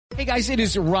Hey guys, it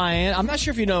is Ryan. I'm not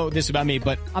sure if you know this about me,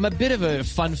 but I'm a bit of a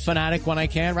fun fanatic when I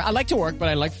can. I like to work, but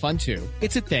I like fun too.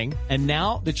 It's a thing. And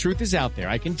now the truth is out there.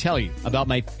 I can tell you about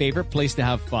my favorite place to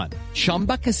have fun.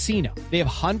 Chumba Casino. They have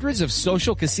hundreds of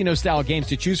social casino style games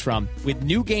to choose from with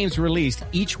new games released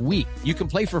each week. You can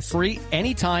play for free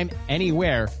anytime,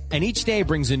 anywhere. And each day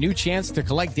brings a new chance to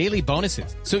collect daily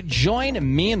bonuses. So join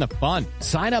me in the fun.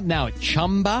 Sign up now at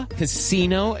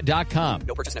ChumbaCasino.com.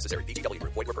 No purchase necessary. VGW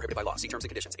Group. Void where prohibited by law. See terms and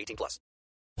conditions. 18+.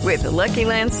 With the Lucky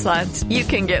Land Slots, you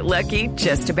can get lucky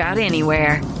just about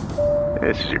anywhere.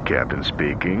 This is your captain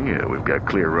speaking. We've got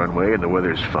clear runway and the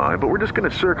weather's fine, but we're just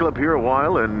going to circle up here a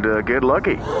while and get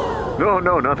lucky.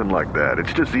 No, nothing like that.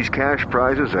 It's just these cash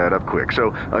prizes add up quick. So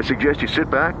I suggest you sit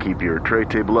back, keep your tray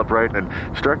table upright, and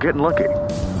start getting lucky.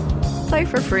 Play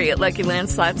for free at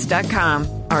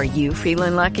LuckyLandSlots.com. Are you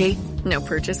feeling lucky? No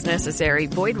purchase necessary.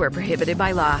 Void where prohibited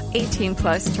by law.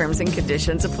 18+ terms and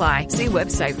conditions apply. See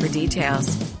website for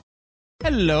details.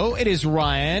 Hello, it is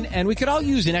Ryan, and we could all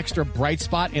use an extra bright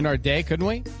spot in our day, couldn't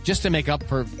we? Just to make up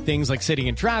for things like sitting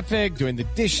in traffic, doing the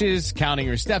dishes, counting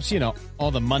your steps,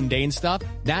 all the mundane stuff.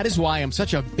 That is why I'm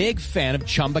such a big fan of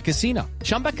Chumba Casino.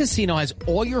 Chumba Casino has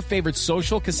all your favorite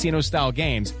social casino-style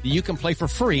games that you can play for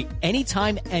free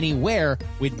anytime, anywhere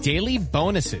with daily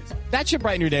bonuses. That should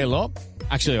brighten your day a little.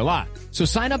 Actually, a lot. So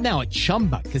sign up now at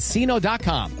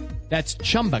ChumbaCasino.com. That's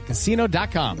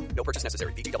ChumbaCasino.com. No purchase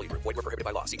necessary. VGW Group. Void where prohibited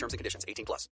by law. See terms and conditions. 18+.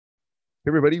 Hey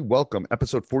everybody, welcome.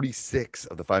 Episode 46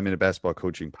 of the 5-Minute Basketball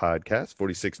Coaching Podcast.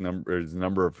 46 is the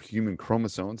number of human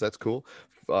chromosomes. That's cool.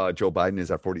 Joe Biden is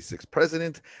our 46th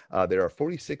president. There are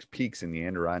 46 peaks in the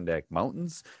Adirondack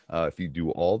Mountains. If you do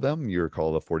all of them, you're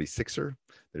called a 46er.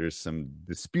 There's some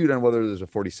dispute on whether there's a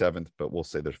 47th, but we'll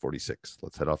say there's 46.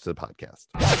 Let's head off to the podcast.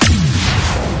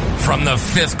 From the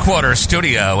Fifth Quarter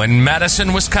Studio in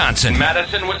Madison, Wisconsin,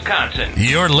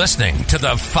 you're listening to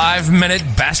the 5-Minute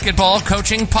Basketball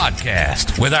Coaching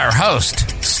Podcast with our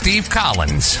host, Steve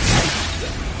Collins.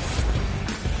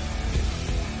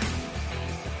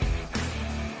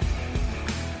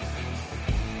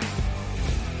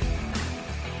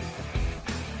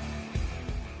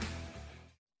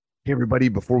 Hey, everybody,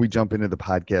 before we jump into the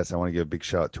podcast, I want to give a big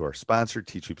shout out to our sponsor,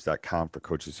 teachhoops.com, for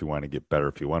coaches who want to get better.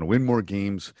 If you want to win more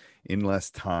games in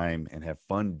less time and have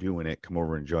fun doing it, come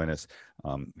over and join us.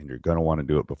 And you're going to want to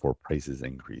do it before prices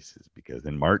increases, because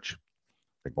in March,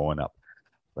 they're going up.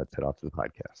 Let's head off to the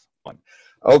podcast.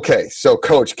 Okay, so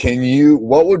Coach,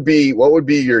 what would be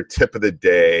your tip of the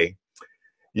day?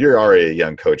 You're already a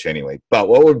young coach anyway, but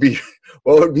what would be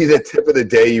the tip of the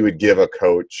day you would give a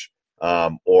coach?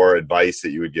 Or advice that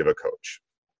you would give a coach?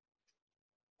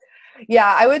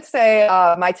 Yeah, I would say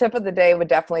my tip of the day would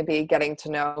definitely be getting to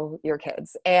know your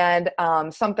kids. And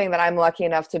something that I'm lucky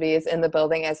enough to be is in the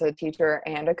building as a teacher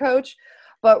and a coach.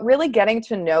 But really getting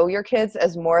to know your kids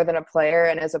as more than a player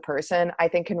and as a person, I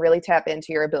think can really tap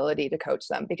into your ability to coach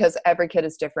them, because every kid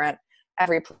is different.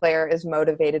 Every player is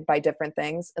motivated by different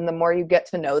things. And the more you get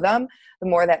to know them, the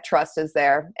more that trust is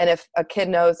there. And if a kid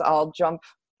knows I'll jump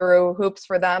through hoops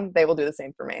for them, they will do the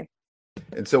same for me.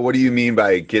 And so what do you mean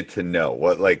by get to know?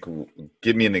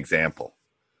 Give me an example.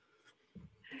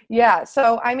 Yeah.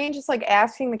 So, I mean, just like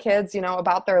asking the kids,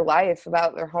 about their life,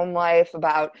 about their home life,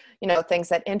 about, things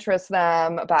that interest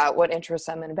them, about what interests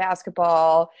them in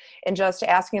basketball, and just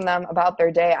asking them about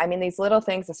their day. I mean, these little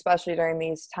things, especially during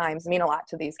these times, mean a lot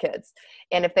to these kids.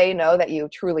 And if they know that you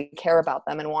truly care about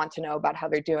them and want to know about how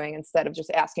they're doing, instead of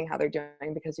just asking how they're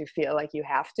doing because you feel like you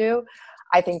have to,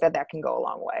 I think that can go a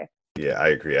long way. Yeah, I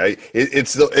agree.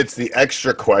 It's the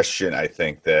extra question, I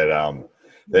think, that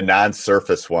the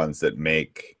non-surface ones that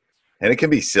make, and it can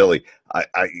be silly.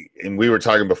 And we were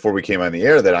talking before we came on the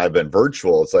air that I've been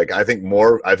virtual. It's like, I think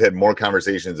I've had more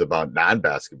conversations about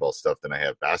non-basketball stuff than I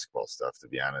have basketball stuff, to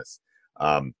be honest.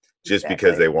 Just exactly.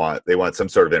 Because they want some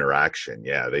sort of interaction.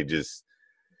 Yeah, they just,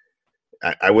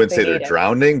 I wouldn't say they're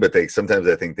drowning, but sometimes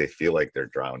I think they feel like they're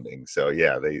drowning. So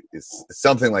yeah, it's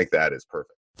something like that is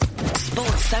perfect.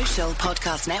 Sports Social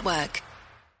Podcast Network.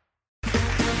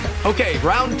 Okay,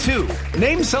 round 2.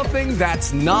 Name something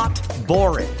that's not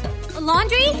boring. A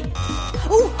laundry?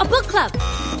 Ooh, a book club.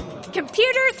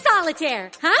 Computer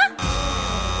solitaire, huh?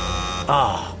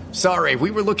 Ah, sorry, we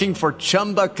were looking for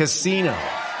Chumba Casino.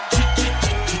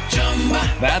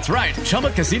 That's right.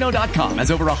 ChumbaCasino.com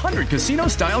has over 100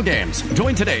 casino-style games.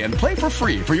 Join today and play for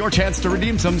free for your chance to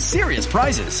redeem some serious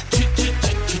prizes.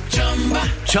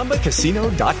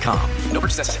 ChumbaCasino.com. No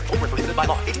purchase necessary. Void where prohibited by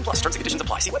law. 18+ terms and conditions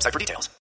apply. See website for details.